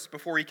worse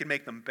before he could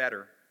make them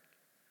better.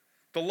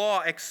 The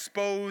law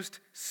exposed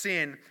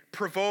sin,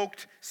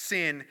 provoked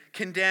sin,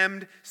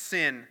 condemned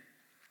sin.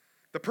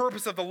 The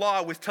purpose of the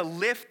law was to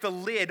lift the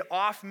lid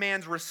off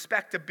man's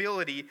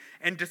respectability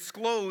and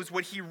disclose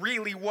what he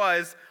really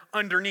was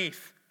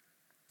underneath.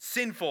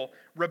 Sinful,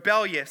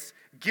 rebellious,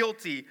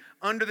 guilty,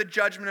 under the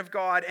judgment of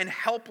God, and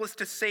helpless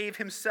to save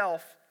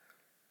himself.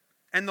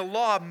 And the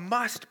law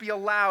must be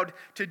allowed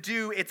to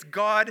do its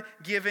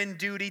God-given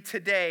duty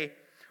today.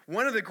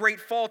 One of the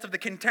great faults of the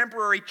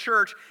contemporary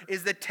church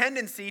is the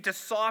tendency to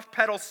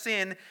soft-pedal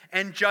sin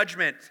and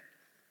judgment.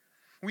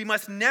 We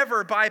must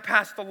never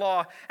bypass the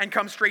law and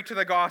come straight to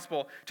the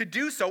gospel. To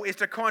do so is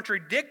to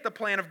contradict the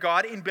plan of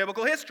God in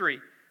biblical history.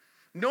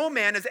 No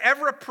man has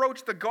ever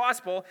approached the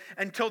gospel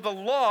until the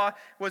law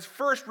was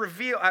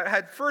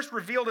had first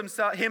revealed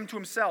him to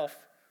himself.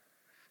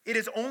 It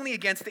is only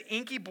against the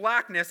inky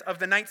blackness of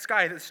the night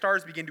sky that the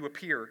stars begin to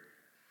appear.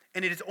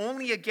 And it is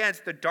only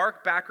against the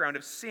dark background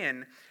of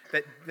sin,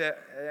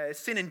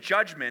 sin and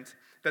judgment,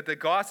 that the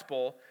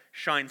gospel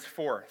shines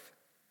forth.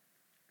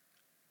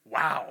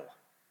 Wow.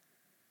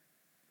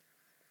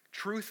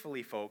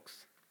 truthfully,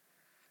 folks,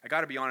 I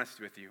got to be honest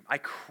with you. I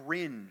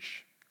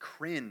cringe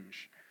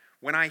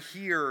when I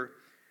hear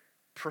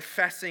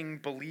professing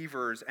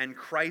believers and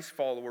Christ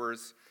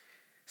followers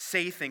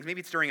say things.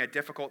 Maybe it's during a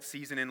difficult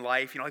season in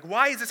life. Like,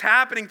 why is this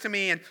happening to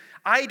me? And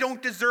I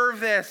don't deserve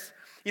this.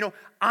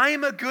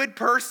 I'm a good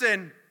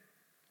person.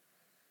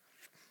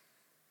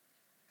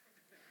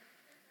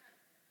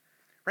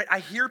 Right? I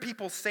hear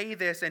people say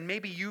this, and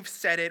maybe you've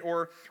said it,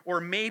 or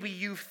maybe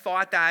you've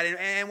thought that.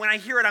 And when I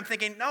hear it, I'm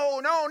thinking,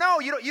 no,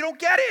 you don't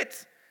get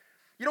it.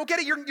 You don't get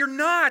it. You're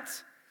not.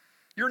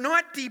 You're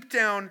not deep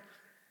down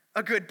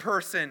a good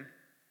person.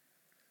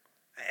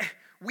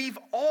 We've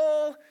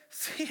all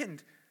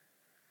sinned.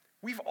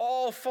 We've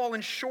all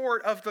fallen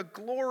short of the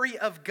glory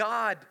of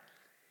God.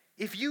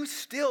 If you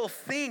still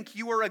think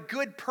you are a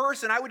good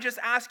person, I would just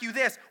ask you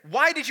this: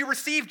 why did you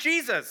receive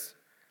Jesus?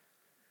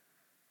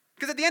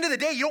 Because at the end of the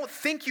day, you don't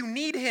think you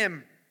need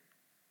him.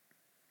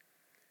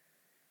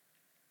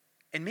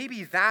 And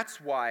maybe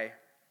that's why,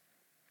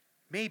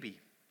 maybe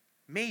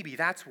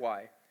that's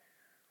why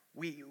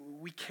we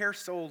care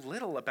so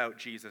little about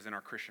Jesus in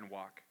our Christian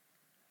walk.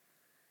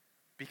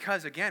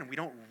 Because again, we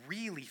don't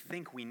really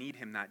think we need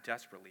him that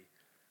desperately.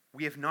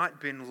 We have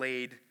not been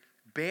laid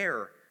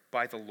bare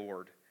by the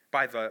Lord,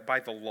 by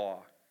the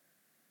law.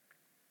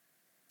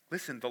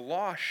 Listen, the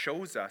law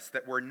shows us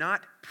that we're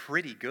not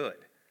pretty good.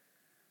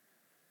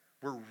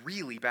 We're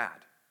really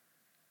bad.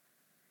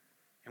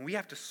 And we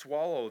have to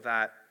swallow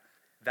that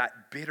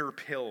bitter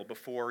pill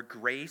before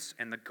grace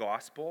and the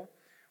gospel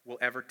will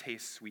ever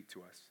taste sweet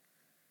to us.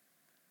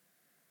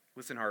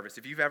 Listen, Harvest,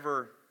 if you've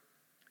ever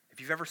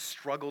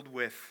struggled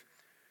with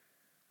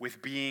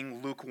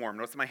being lukewarm,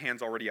 notice that my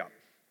hand's already up.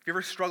 If you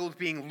ever struggled with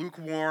being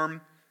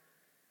lukewarm,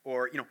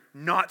 or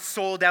not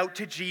sold out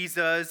to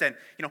Jesus, and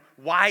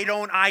why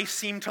don't I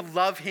seem to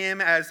love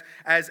him as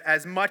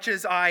much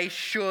as I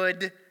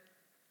should?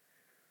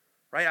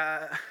 Right?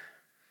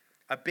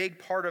 A big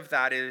part of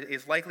that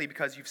is likely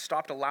because you've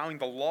stopped allowing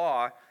the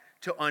law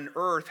to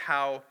unearth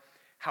how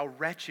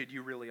wretched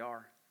you really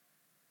are.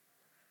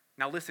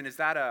 Now listen, is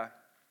that a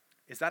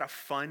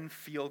fun,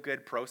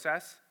 feel-good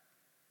process?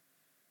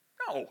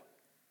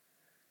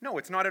 No,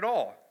 it's not at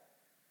all.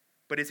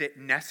 But is it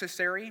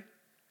necessary?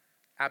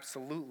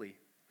 Absolutely.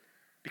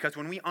 Because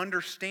when we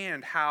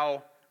understand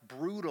how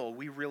brutal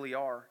we really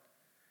are,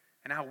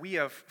 and how we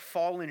have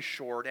fallen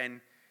short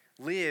and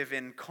live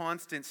in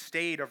constant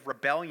state of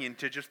rebellion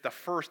to just the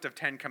first of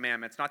 10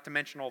 commandments, not to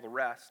mention all the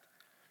rest.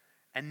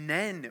 And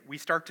then we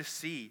start to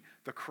see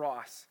the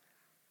cross,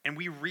 and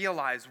we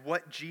realize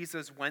what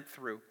Jesus went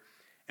through.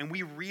 And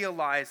we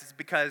realize it's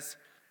because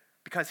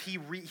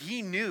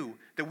he knew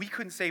that we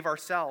couldn't save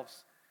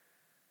ourselves.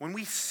 When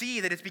we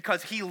see that it's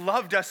because he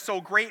loved us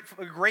so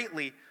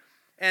greatly,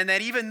 and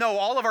that even though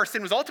all of our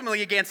sin was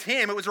ultimately against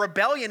him, it was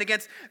rebellion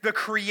against the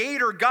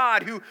Creator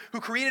God who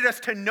created us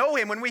to know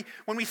him. When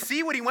we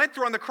see what he went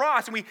through on the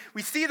cross, and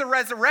we see the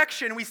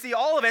resurrection, and we see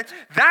all of it,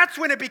 that's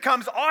when it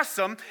becomes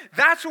awesome.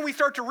 That's when we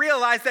start to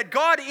realize that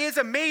God is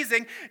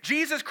amazing,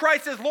 Jesus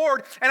Christ is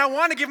Lord, and I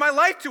want to give my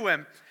life to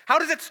him. How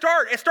does it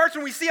start? It starts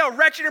when we see how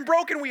wretched and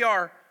broken we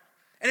are.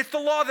 And it's the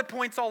law that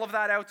points all of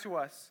that out to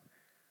us.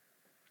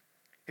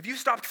 If you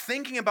stopped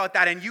thinking about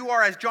that and you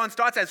are, as John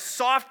Stott says,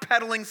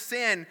 soft-pedaling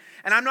sin,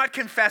 and I'm not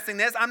confessing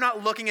this, I'm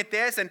not looking at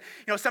this, and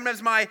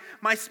sometimes my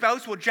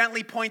spouse will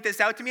gently point this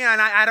out to me, and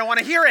I don't want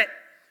to hear it.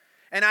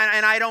 And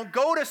I don't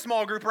go to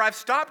small group, or I've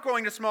stopped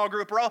going to small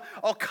group, or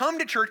I'll come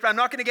to church, but I'm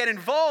not going to get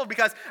involved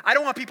because I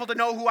don't want people to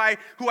know who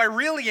I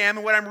really am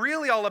and what I'm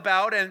really all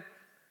about. And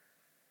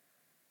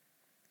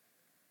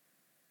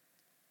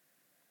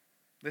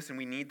listen,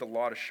 we need the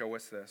law to show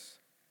us this.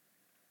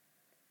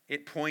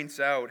 It points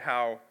out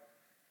how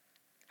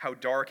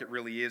dark it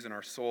really is in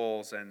our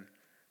souls, and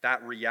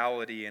that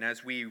reality. And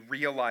as we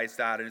realize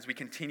that, and as we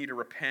continue to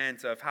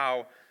repent of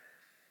how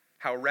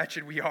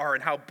wretched we are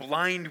and how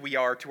blind we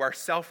are to our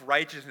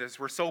self-righteousness,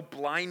 we're so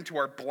blind to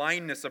our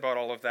blindness about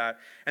all of that,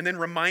 and then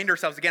remind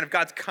ourselves again of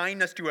God's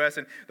kindness to us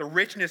and the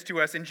richness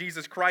to us in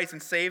Jesus Christ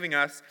and saving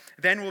us,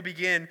 then we'll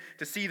begin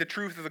to see the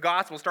truth of the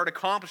gospel, start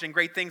accomplishing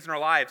great things in our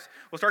lives.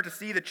 We'll start to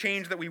see the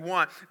change that we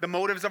want. The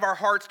motives of our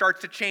heart starts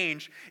to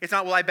change. It's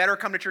not, well, I better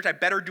come to church, I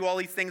better do all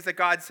these things that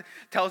God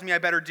tells me I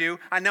better do.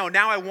 I know,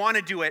 now I want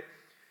to do it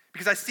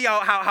because I see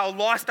how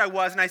lost I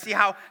was, and I see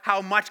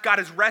how much God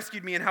has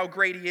rescued me and how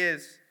great he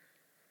is.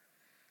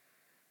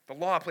 The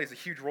law plays a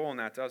huge role in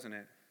that, doesn't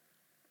it?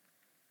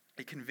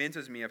 It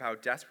convinces me of how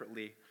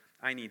desperately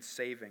I need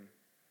saving.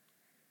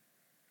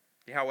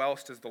 How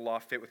else does the law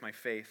fit with my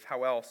faith?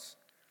 How else?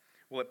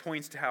 Well, it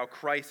points to how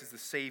Christ is the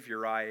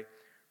Savior I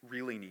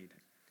really need.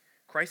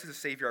 Christ is the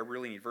Savior I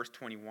really need. Verse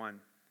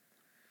 21.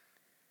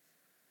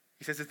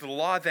 He says, is the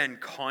law then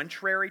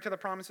contrary to the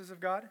promises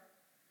of God?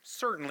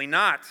 Certainly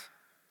not.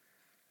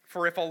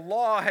 For if a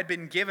law had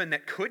been given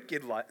that could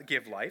give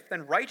life,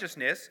 then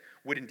righteousness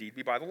would indeed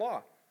be by the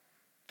law.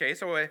 Okay,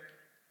 so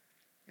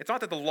it's not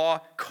that the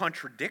law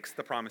contradicts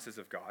the promises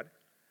of God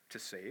to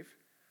save.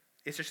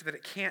 It's just that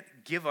it can't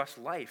give us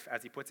life,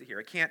 as he puts it here.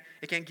 It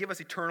can't give us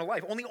eternal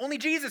life. Only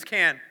Jesus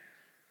can.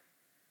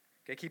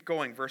 Okay, keep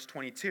going, verse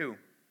 22.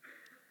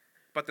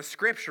 But the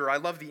Scripture, I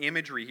love the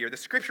imagery here, the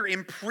Scripture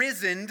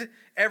imprisoned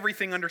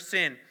everything under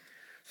sin,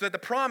 so that the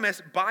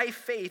promise by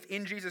faith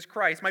in Jesus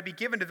Christ might be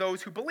given to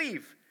those who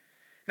believe.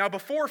 Now,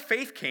 before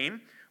faith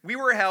came, we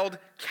were held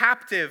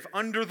captive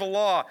under the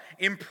law,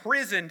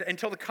 imprisoned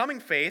until the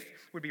coming faith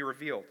would be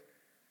revealed.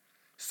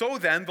 So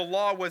then, the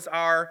law was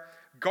our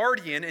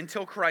guardian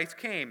until Christ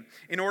came,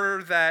 in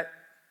order that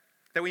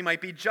we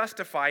might be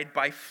justified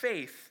by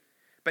faith.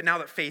 But now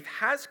that faith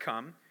has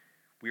come,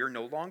 we are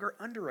no longer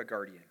under a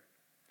guardian.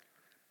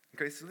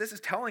 Okay, so this is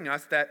telling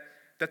us that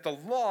the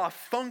law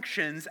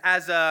functions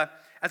as a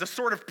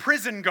sort of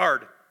prison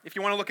guard, if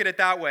you want to look at it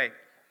that way.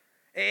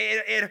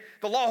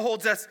 The law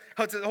holds us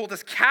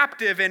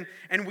captive,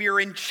 and we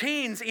are in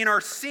chains in our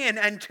sin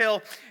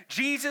until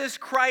Jesus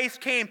Christ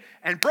came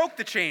and broke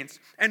the chains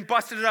and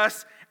busted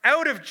us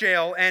out of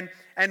jail and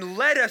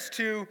led us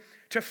to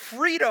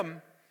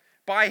freedom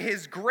by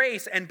his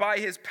grace and by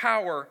his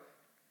power.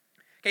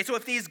 Okay, so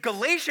if these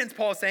Galatians,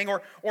 Paul is saying,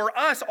 or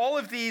us, all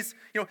of these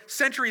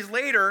centuries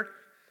later,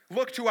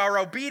 look to our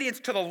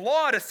obedience to the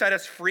law to set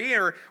us free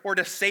or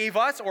to save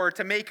us or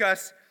to make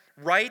us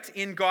right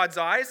in God's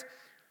eyes,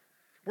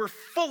 we're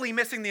fully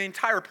missing the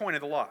entire point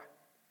of the law.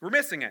 We're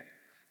missing it.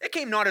 It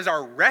came not as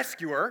our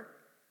rescuer,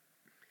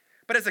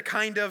 but as a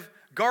kind of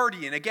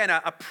guardian. Again,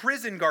 a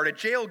prison guard, a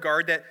jail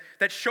guard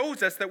that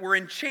shows us that we're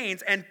in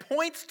chains and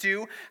points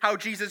to how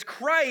Jesus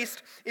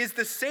Christ is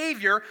the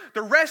Savior,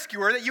 the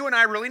rescuer that you and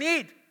I really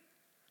need.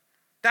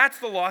 That's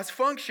the law's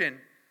function.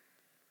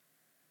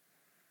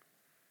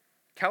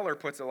 Keller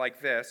puts it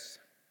like this.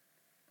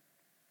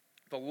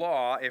 The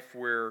law, if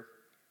we're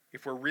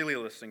really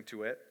listening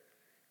to it,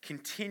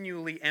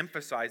 continually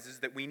emphasizes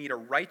that we need a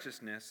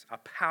righteousness, a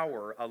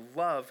power, a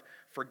love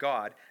for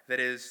God that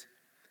is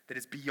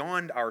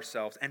beyond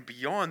ourselves and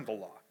beyond the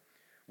law.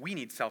 We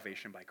need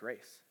salvation by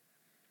grace.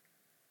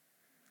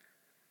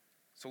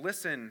 So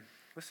listen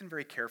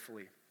very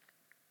carefully.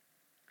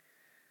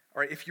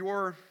 All right, if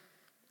your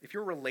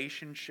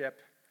relationship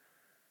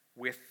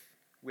with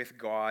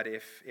God,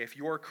 if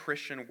your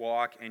Christian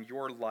walk and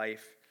your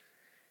life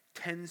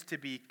tends to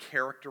be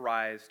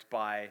characterized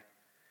by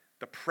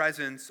the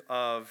presence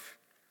of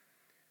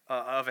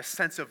a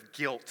sense of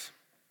guilt,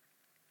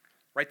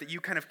 right, that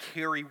you kind of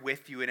carry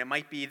with you, and it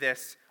might be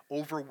this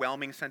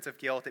overwhelming sense of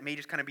guilt. It may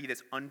just kind of be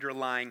this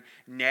underlying,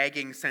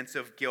 nagging sense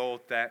of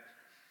guilt that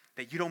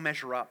you don't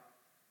measure up.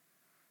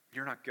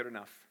 You're not good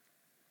enough.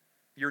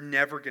 You're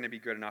never going to be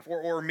good enough.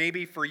 Or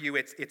maybe for you,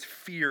 it's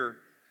fear.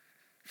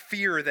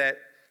 Fear that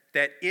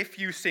if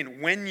you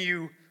sin, when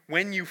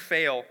you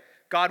fail,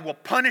 God will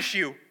punish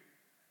you.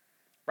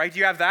 Right? Do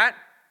you have that?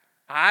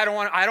 I don't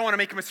want to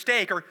make a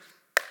mistake, or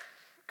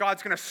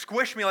God's going to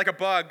squish me like a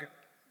bug.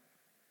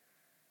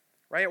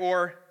 Right?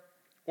 Or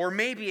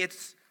maybe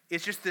it's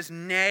just this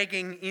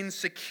nagging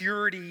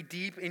insecurity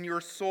deep in your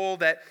soul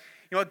that,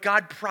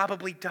 God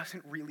probably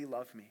doesn't really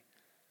love me.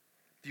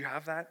 Do you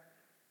have that?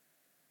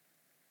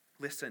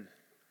 Listen,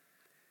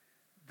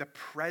 the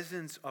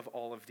presence of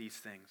all of these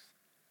things,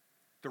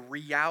 the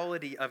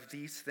reality of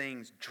these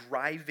things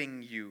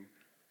driving you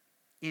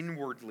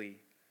inwardly,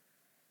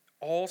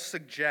 all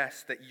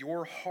suggest that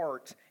your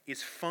heart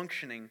is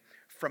functioning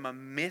from a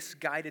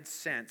misguided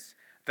sense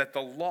that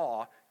the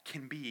law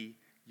can be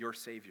your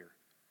Savior.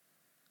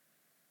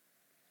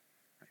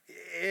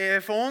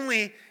 If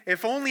only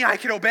I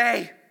could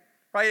obey,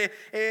 right?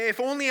 If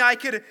only I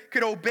could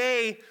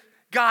obey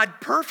God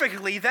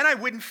perfectly, then I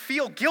wouldn't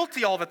feel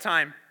guilty all the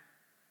time.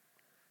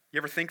 You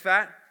ever think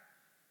that?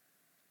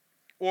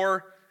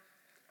 Or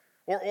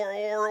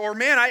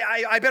man,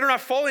 I better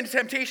not fall into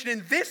temptation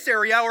in this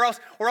area,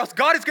 or else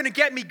God is going to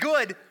get me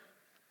good.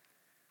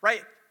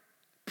 Right?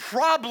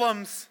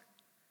 Problems,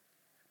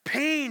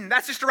 pain,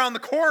 that's just around the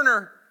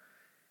corner.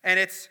 And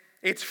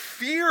it's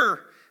fear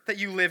that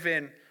you live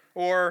in.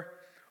 Right,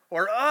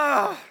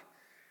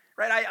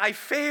 I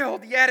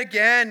failed yet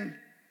again.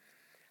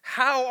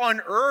 How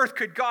on earth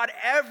could God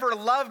ever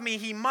love me?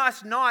 He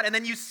must not. And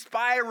then you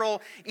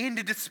spiral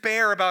into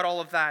despair about all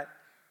of that.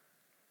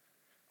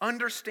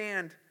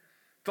 Understand,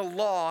 the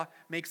law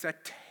makes a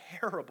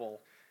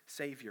terrible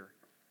Savior.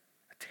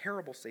 A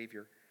terrible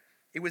Savior.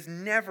 It was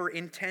never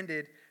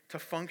intended to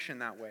function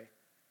that way.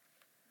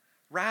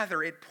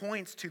 Rather, it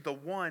points to the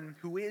one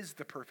who is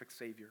the perfect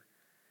Savior.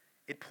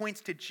 It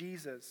points to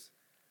Jesus.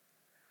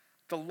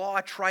 The law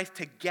tries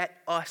to get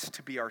us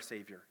to be our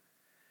Savior.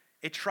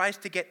 It tries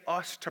to get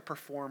us to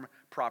perform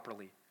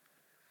properly.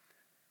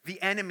 The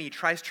enemy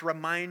tries to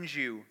remind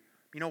you,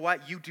 you know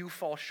what? You do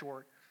fall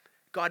short.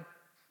 God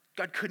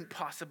couldn't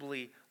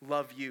possibly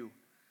love you.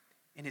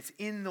 And it's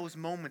in those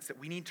moments that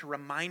we need to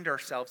remind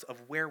ourselves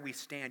of where we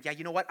stand. Yeah,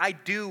 you know what? I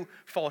do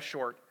fall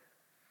short.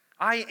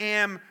 I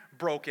am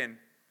broken.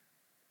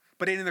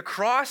 But in the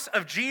cross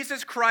of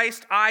Jesus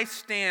Christ, I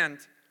stand.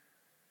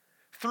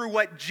 Through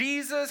what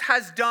Jesus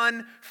has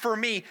done for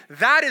me.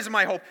 That is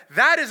my hope.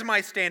 That is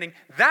my standing.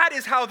 That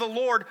is how the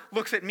Lord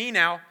looks at me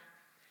now.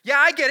 Yeah,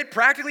 I get it.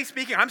 Practically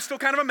speaking, I'm still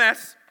kind of a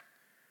mess.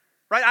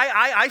 Right?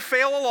 I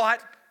fail a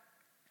lot.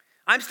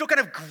 I'm still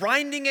kind of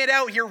grinding it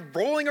out here,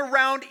 rolling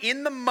around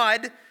in the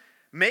mud,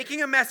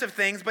 making a mess of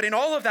things. But in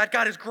all of that,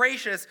 God is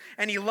gracious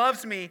and he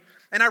loves me.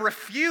 And I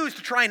refuse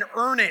to try and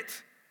earn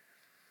it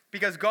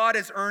because God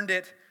has earned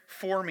it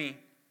for me.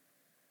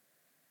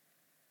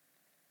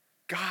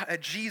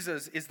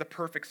 Jesus is the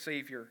perfect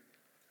Savior.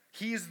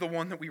 He's the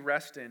one that we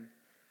rest in.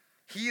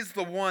 He's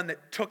the one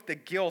that took the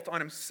guilt on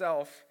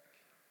himself.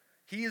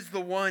 He is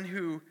the one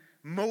who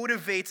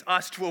motivates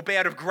us to obey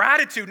out of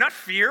gratitude, not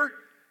fear.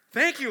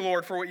 Thank you,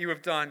 Lord, for what you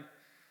have done.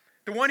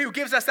 The one who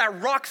gives us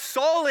that rock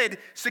solid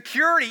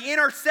security in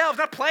ourselves,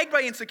 not plagued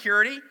by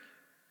insecurity,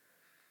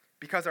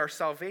 because our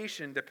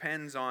salvation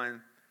depends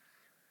on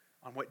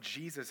what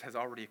Jesus has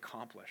already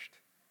accomplished.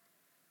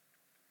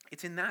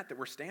 It's in that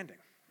we're standing.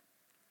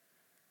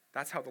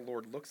 That's how the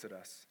Lord looks at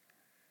us.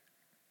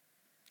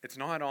 It's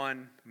not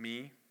on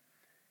me.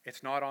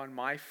 It's not on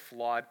my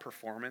flawed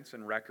performance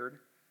and record.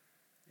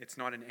 It's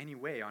not in any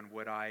way on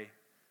what I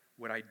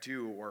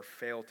do or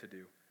fail to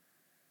do.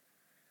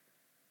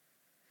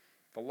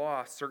 The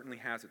law certainly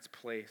has its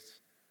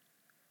place,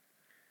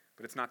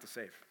 but it's not to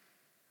save.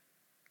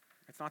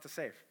 It's not to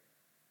save.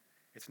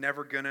 It's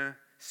never going to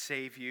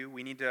save you.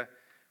 We need to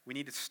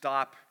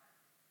stop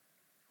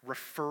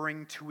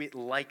referring to it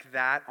like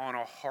that on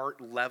a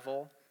heart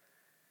level,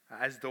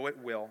 as though it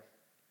will.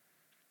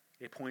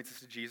 It points us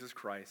to Jesus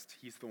Christ.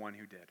 He's the one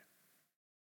who did.